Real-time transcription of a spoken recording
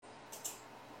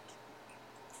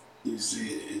You see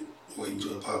it waiting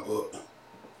to pop up.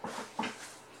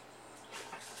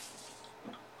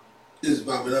 Is it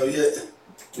popping up yet?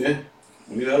 Yeah.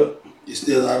 We up. You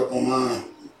still not up on mine?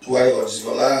 Why you just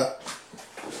go live?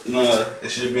 No, it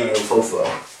should be on your profile.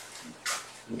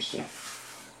 Let me see.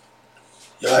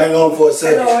 Y'all hang on for a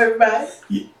second. Hello,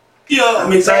 everybody. Yo,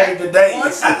 I'm excited today.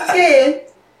 Once again,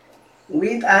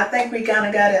 I think we kind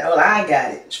of got it. Well, I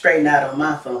got it straightened out on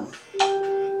my phone.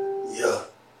 Yeah.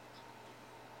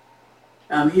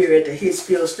 I'm here at the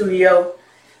Hitsfield studio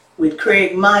with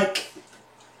Craig Mike.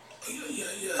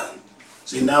 Yeah.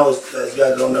 See, now you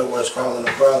guys don't know where it's crawling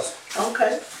across.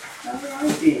 Okay. All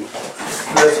right then.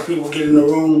 Let some people get in the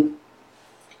room.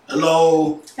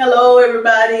 Hello. Hello,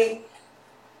 everybody.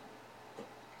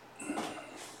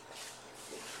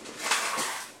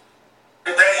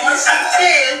 Once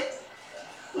again,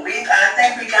 I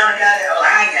think we kind of got it. Well, I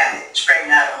got it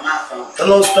straightened out on my phone.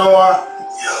 Hello, Star.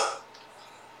 Yeah.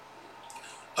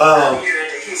 I'm here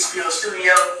at the Hitsfield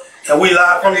studio. And we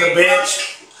live from the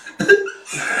bench.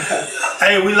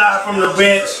 Hey, we live from the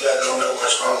bench. You guys don't know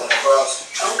what's crawling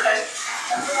across. Okay.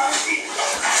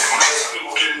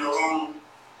 People get in the room.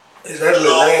 Is that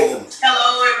lagging?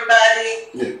 Hello, everybody.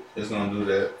 Yeah, it's gonna do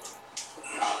that.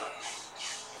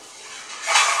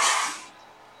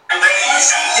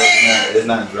 It's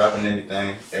not dropping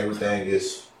anything. Everything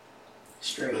is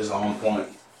Straight. It's on point.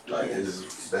 Like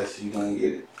it's best you gonna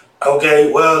get it.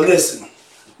 Okay, well listen.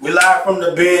 We live from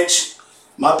the bench.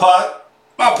 My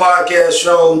podcast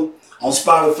show on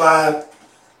Spotify.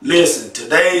 Listen,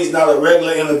 today's not a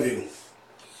regular interview.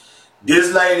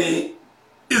 This lady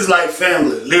is like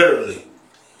family, literally.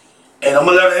 And I'm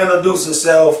gonna let her introduce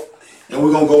herself and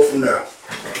we're gonna go from there.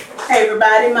 Hey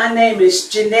everybody, my name is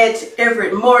Janette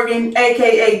Everrett-Morgan,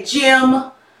 aka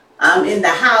Jim. I'm in the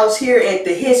house here at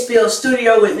the Hitsfield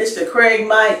studio with Mr. Craig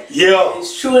Mike. Yeah.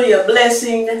 It's truly a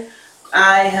blessing.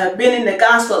 I have been in the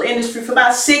gospel industry for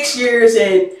about 6 years,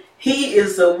 and he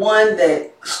is the one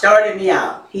that started me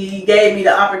out. He gave me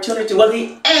the opportunity. Well,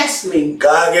 he asked me.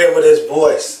 God gave her this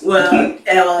voice. Well,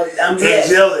 I'm blessed.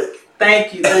 Angelic.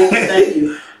 Thank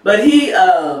you. But he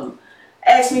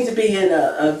asked me to be in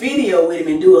a video with him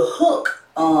and do a hook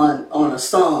on a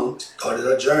song. Started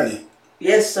her journey.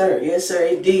 Yes, sir,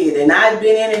 it did. And I've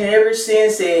been in it ever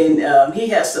since, and he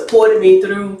has supported me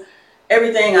through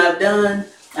everything I've done.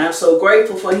 I'm so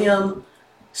grateful for him.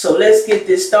 So let's get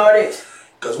this started.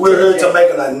 Because we're here to make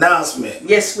an announcement.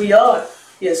 Yes, we are.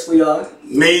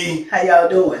 Me. How y'all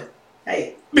doing?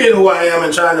 Hey. Being who I am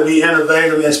and trying to be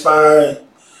innovative, inspiring,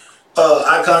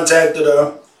 I contacted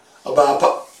her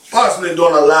about possibly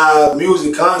doing a live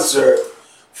music concert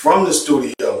from the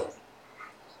studio.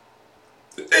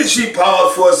 And she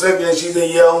paused for a second and she said,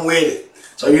 yeah, I'm with it.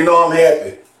 So you know I'm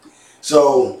happy.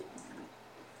 So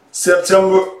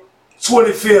September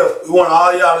 25th, we want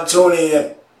all y'all to tune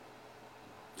in.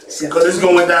 Because it's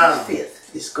going down.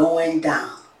 It's going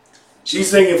down. She's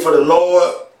singing for the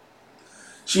Lord.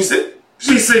 She's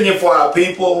singing for our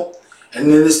people. And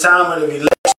in this time of the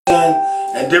election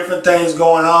and different things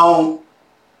going on,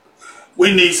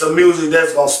 we need some music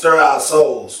that's going to stir our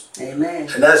souls. Amen.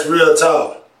 And that's real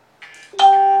talk.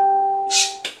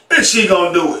 And she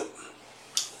going to do it.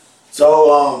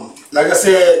 So, like I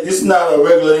said, this is not a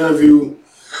regular interview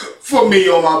for me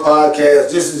on my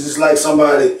podcast. This is just like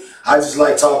somebody I just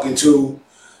like talking to.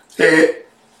 And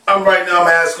I'm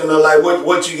asking her, like,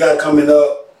 what you got coming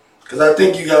up? Because I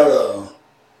think you got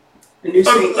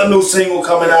a new single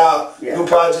coming out, new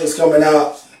projects coming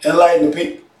out, enlighten the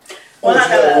people. Well, I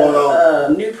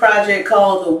got a new project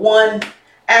called The One.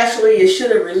 Actually, it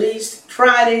should have released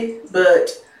Friday,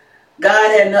 but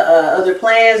God had other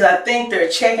plans. I think they're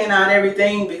checking out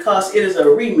everything because it is a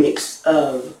remix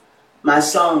of my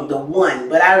song, The One.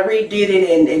 But I redid it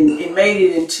and made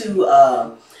it into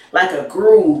like a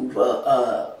groove,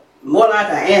 more like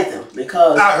an anthem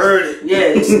because I heard it. Yeah,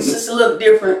 it's just a little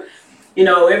different. You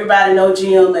know, everybody know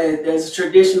Jim as a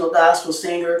traditional gospel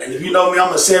singer. And if you know me,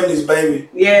 I'm a 70s baby.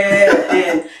 Yeah,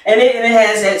 and it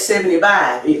has that 70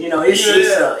 vibe. You know, it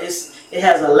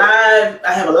has a live.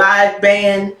 I have a live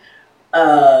band.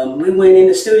 We went in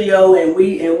the studio and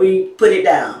we put it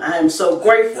down. I am so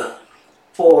grateful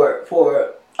for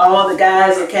all the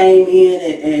guys that came in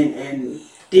and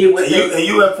did what they. And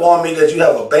you informed me that you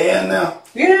have a band now.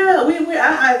 Yeah,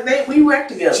 we work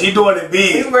together. She doing it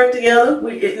big. We work together.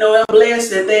 I'm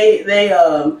blessed that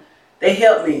they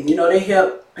help me. You know, they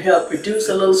help produce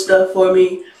a little stuff for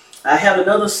me. I have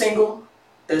another single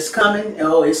that's coming.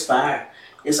 Oh, it's fire.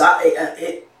 It's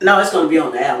going to be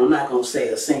on the album. I'm not going to say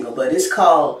a single, but it's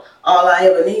called All I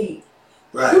Ever Need.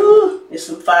 Right. Woo, it's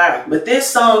some fire. But this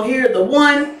song here, The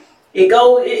One,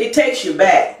 it takes you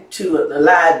back. to a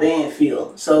live band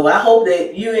feel. So I hope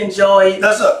that you enjoy it.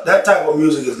 That type of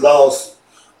music is lost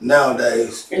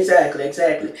nowadays. Exactly.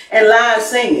 And live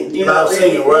singing.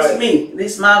 Right. It's me.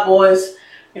 This is my voice.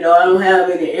 I don't have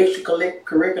any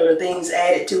extracurricular things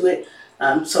added to it.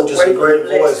 I'm so Just grateful and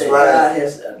blessed that right. God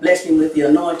has blessed me with the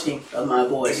anointing of my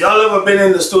voice. If y'all ever been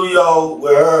in the studio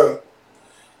with her,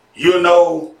 you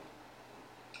don't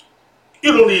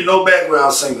need no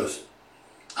background singers.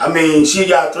 I mean, she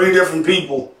got 3 different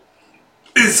people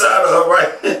inside of her,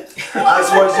 right? I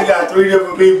swear she got 3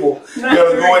 different people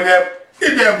that'll go in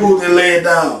that booth and lay it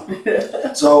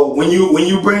down. So when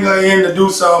you bring her in to do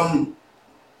something,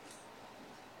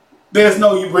 there's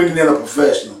no you bringing in a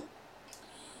professional.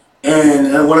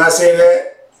 And when I say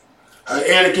that,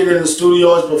 etiquette in the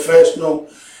studio is professional.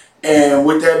 And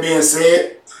with that being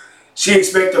said, she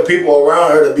expects the people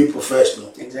around her to be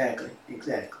professional. Exactly.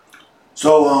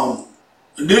 So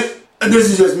this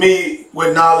is just me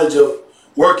with knowledge of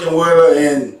working with her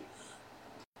and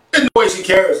the way she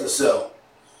carries herself.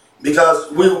 Because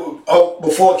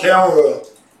before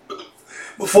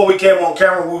we came on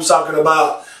camera, we was talking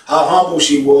about how humble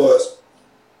she was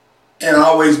and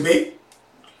always be.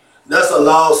 That's a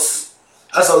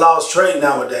lost trait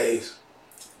nowadays.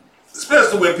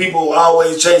 Especially with people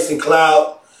always chasing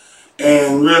clout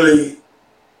and really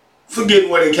forgetting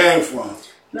where they came from.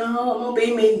 No, I'm gonna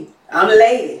be me. I'm a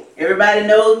lady. Everybody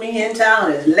knows me in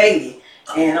town as Lady.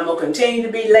 And I'm gonna continue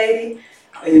to be Lady.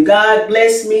 And God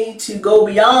bless me to go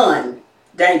beyond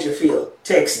Dangerfield,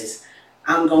 Texas.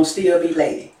 I'm gonna still be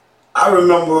Lady. I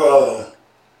remember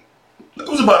it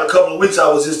was about a couple of weeks I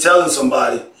was just telling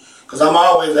somebody, because I'm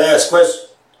always asked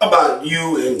questions about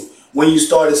you and when you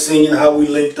started singing, how we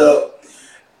linked up.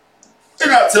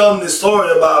 And I tell them this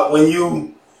story about when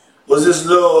you was this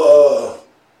little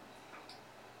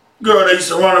girl that used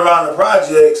to run around the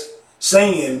projects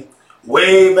singing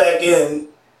way back in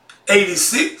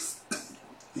 '86.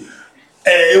 And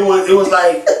it was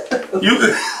like you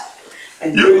could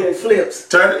and turning flips.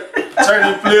 Turning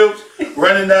flips,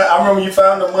 running that. I remember you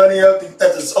found the money up at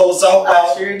the old softball.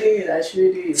 I sure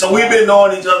did. So we've been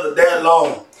knowing each other that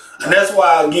long. And that's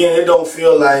why, again, it don't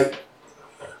feel like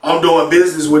I'm doing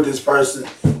business with this person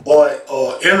or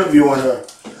interviewing her.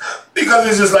 Because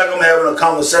it's just like I'm having a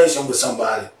conversation with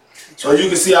somebody. So as you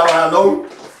can see, I don't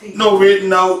have no written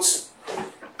notes.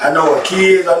 I know her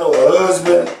kids. I know her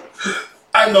husband.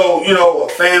 I know, her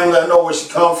family. I know where she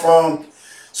come from.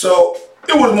 So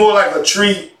it was more like a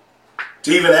treat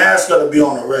to even ask her to be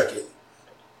on the record.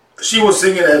 She was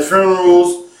singing at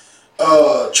funerals,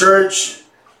 church,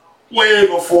 way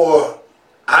before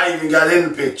I even got in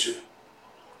the picture.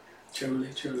 Truly.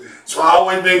 So I've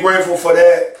always been grateful for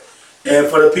that. And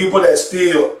for the people that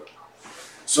still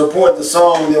support the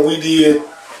song that we did,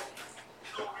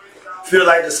 Feel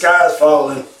Like the Sky's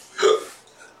Falling.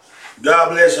 God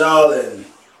bless y'all and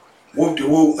whoop de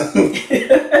whoop.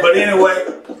 But anyway,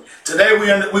 today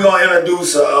we're gonna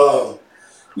introduce we're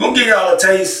gonna give y'all a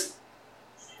taste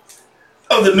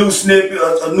of the new snippet,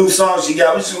 a new song she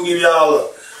got. We're just gonna give y'all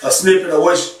a snippet of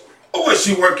what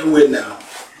she working with now.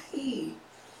 Hey,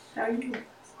 how are you?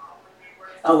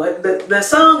 Oh, the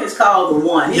song is called The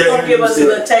One. He's gonna give us a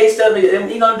little taste of it, and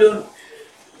he's gonna do.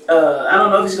 I don't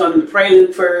know if he's gonna do the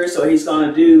prelude first or he's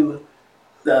gonna do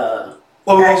the.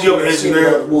 Well, we're gonna give an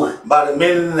engineer about a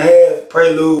minute and a half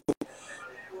prelude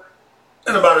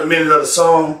and about a minute of the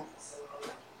song.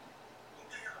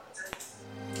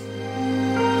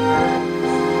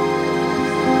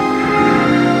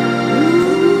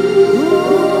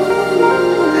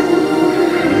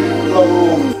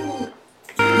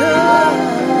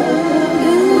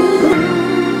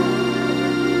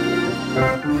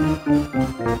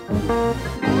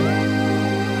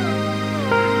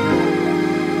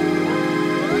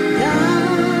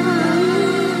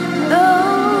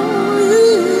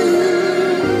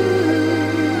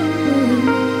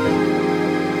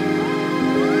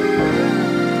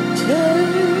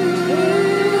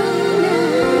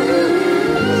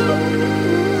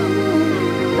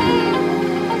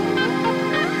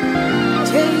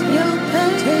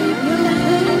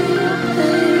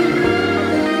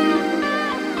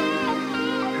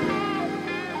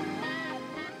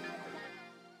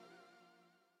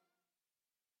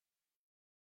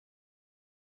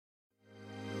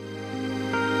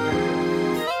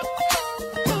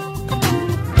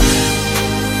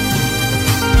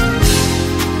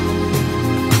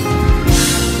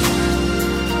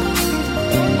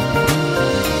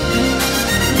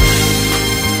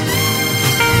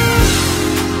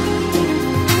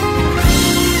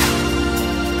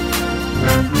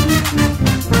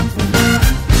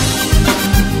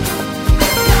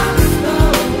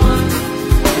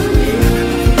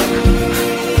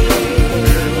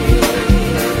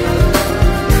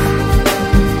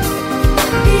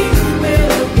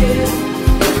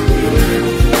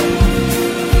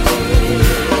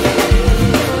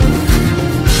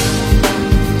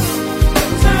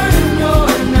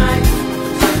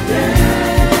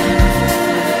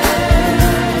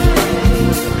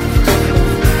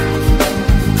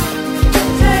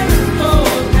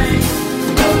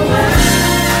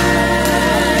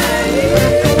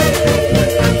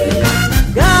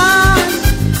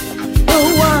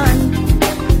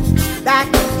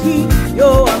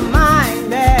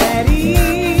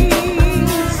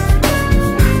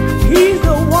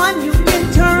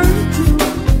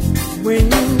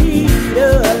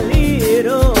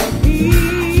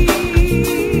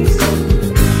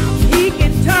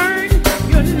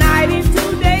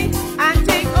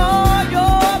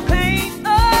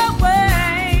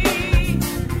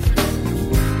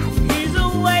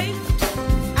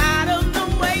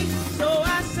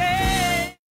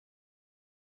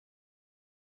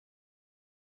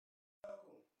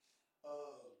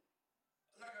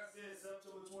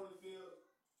 25th,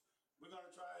 we're going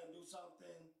to try and do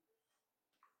something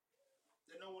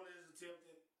that no one has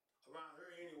attempted around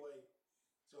here anyway.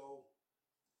 So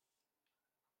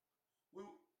we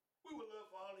would love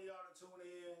for all of y'all to tune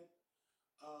in.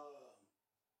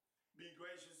 Be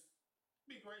gracious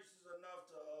enough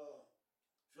to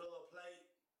fill a plate,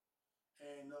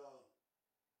 and like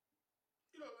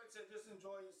I said, just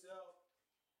enjoy yourself.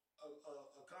 A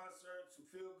concert,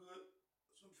 some feel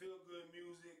good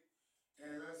music,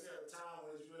 and like I said, a time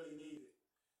when it's really needed.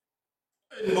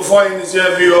 And before I end this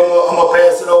interview, I'm gonna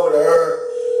pass it over to her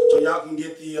so y'all can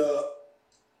get the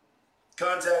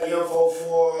contact info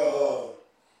for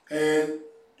and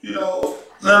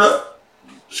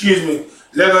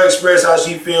let her express how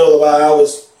she feel about how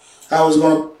it's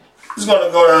gonna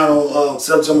go down on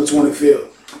September 25th.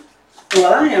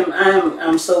 Well,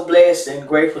 I'm so blessed and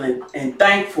grateful and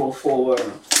thankful for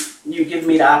you giving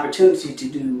me the opportunity to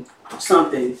do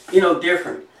something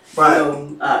different. Right.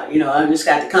 I just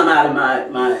got to come out of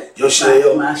my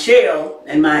shell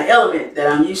and my element that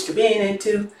I'm used to being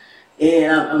into,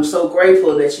 and I'm so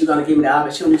grateful that you're going to give me the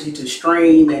opportunity to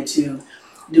stream and to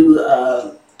do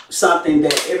something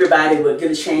that everybody would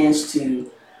get a chance to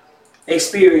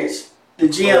experience the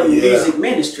gym music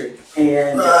ministry.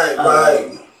 And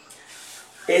right.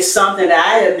 It's something that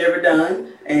I have never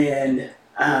done, and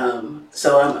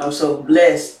so I'm so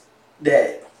blessed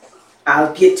that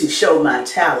I'll get to show my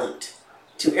talent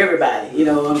to everybody.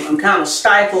 I'm kind of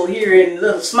stifled here in a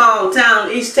little small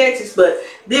town, East Texas, but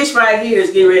this right here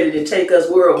is getting ready to take us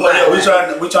worldwide. Oh, yeah,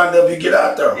 we're trying to help you get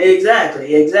out there.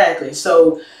 Exactly.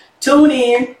 So tune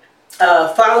in,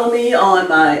 follow me on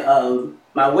my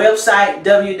website,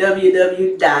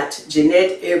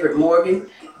 www.JanetteEverrett-Morgan,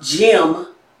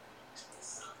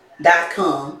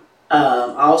 gym.com.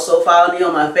 Also follow me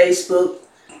on my Facebook.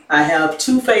 I have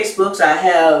 2 Facebooks. I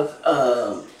have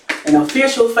an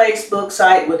official Facebook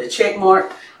site with a check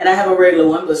mark, and I have a regular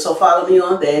one, so follow me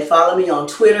on that. Follow me on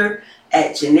Twitter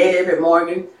at Janette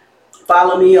Everrett-Morgan.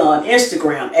 Follow me on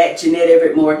Instagram at Janette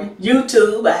Everrett-Morgan.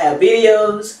 YouTube, I have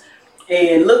videos,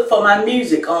 and look for my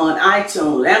music on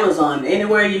iTunes, Amazon,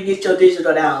 anywhere you get your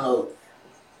digital download.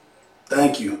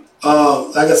 Thank you.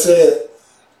 Like I said,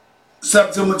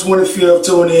 September 25th,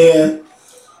 tune in.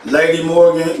 Lady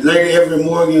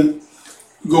Everrett-Morgan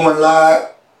going live.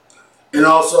 And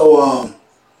also,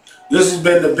 this has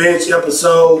been the Bench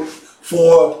episode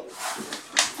 4.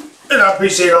 And I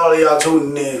appreciate all of y'all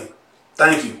tuning in.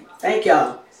 Thank you. Thank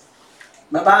y'all.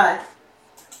 Bye-bye.